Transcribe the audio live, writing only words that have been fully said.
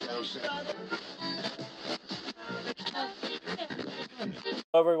Hello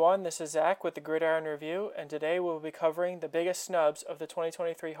everyone, this is Zach with the Gridiron Review, and today we'll be covering the biggest snubs of the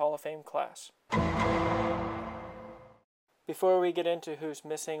 2023 Hall of Fame class. Before we get into who's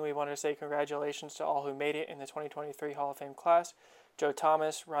missing, we want to say congratulations to all who made it in the 2023 Hall of Fame class: Joe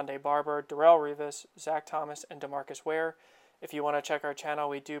Thomas, Rondé Barber, Darrelle Revis, Zach Thomas, and DeMarcus Ware. If you want to check our channel,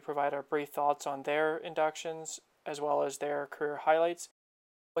 we do provide our brief thoughts on their inductions as well as their career highlights.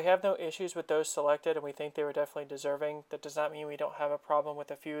 We have no issues with those selected, and we think they were definitely deserving. That does not mean we don't have a problem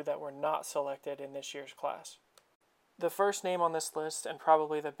with a few that were not selected in this year's class. The first name on this list, and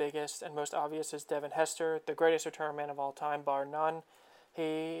probably the biggest and most obvious, is Devin Hester, the greatest return man of all time, bar none.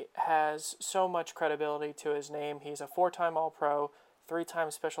 He has so much credibility to his name. He's a 4-time All-Pro,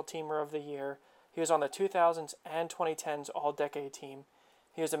 3-time Special Teamer of the Year. He was on the 2000s and 2010s All-Decade team.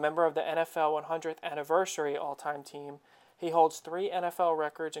 He was a member of the NFL 100th Anniversary All-Time team. He holds 3 NFL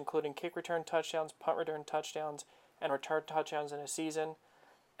records, including kick return touchdowns, punt return touchdowns, and return touchdowns in a season.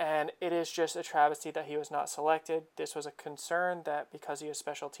 And it is just a travesty that he was not selected. This was a concern that because he has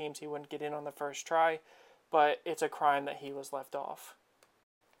special teams, he wouldn't get in on the first try, but it's a crime that he was left off.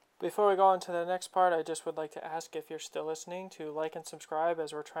 Before we go on to the next part, I just would like to ask if you're still listening to like and subscribe,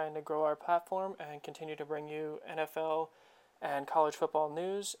 as we're trying to grow our platform and continue to bring you NFL and college football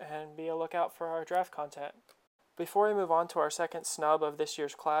news, and be a lookout for our draft content. Before we move on to our second snub of this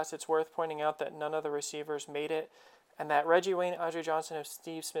year's class, it's worth pointing out that none of the receivers made it, and that Reggie Wayne, Andre Johnson, and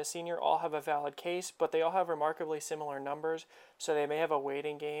Steve Smith Sr. all have a valid case, but they all have remarkably similar numbers, so they may have a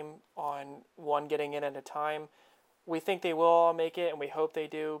waiting game on one getting in at a time. We think they will all make it, and we hope they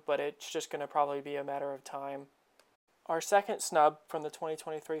do, but it's just going to probably be a matter of time. Our second snub from the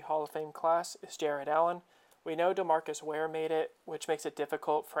 2023 Hall of Fame class is Jared Allen. We know DeMarcus Ware made it, which makes it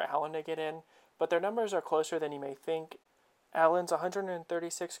difficult for Allen to get in, but their numbers are closer than you may think. Allen's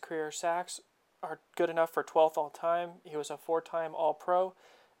 136 career sacks are good enough for 12th all-time. He was a 4-time All-Pro,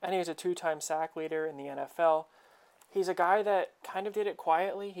 and he was a 2-time sack leader in the NFL. He's a guy that kind of did it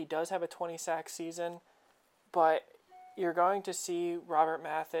quietly. He does have a 20-sack season, but you're going to see Robert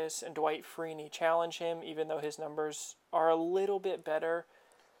Mathis and Dwight Freeney challenge him, even though his numbers are a little bit better.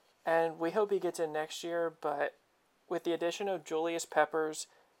 And we hope he gets in next year, but with the addition of Julius Peppers,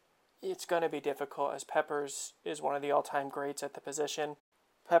 it's going to be difficult, as Peppers is one of the all-time greats at the position.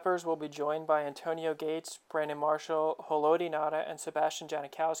 Peppers will be joined by Antonio Gates, Brandon Marshall, Haloti Ngata, and Sebastian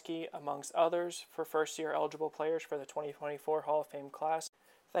Janikowski, amongst others, for first-year eligible players for the 2024 Hall of Fame class.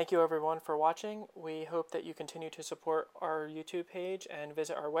 Thank you everyone for watching. We hope that you continue to support our YouTube page and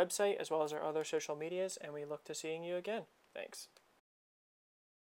visit our website as well as our other social medias, and we look to seeing you again. Thanks.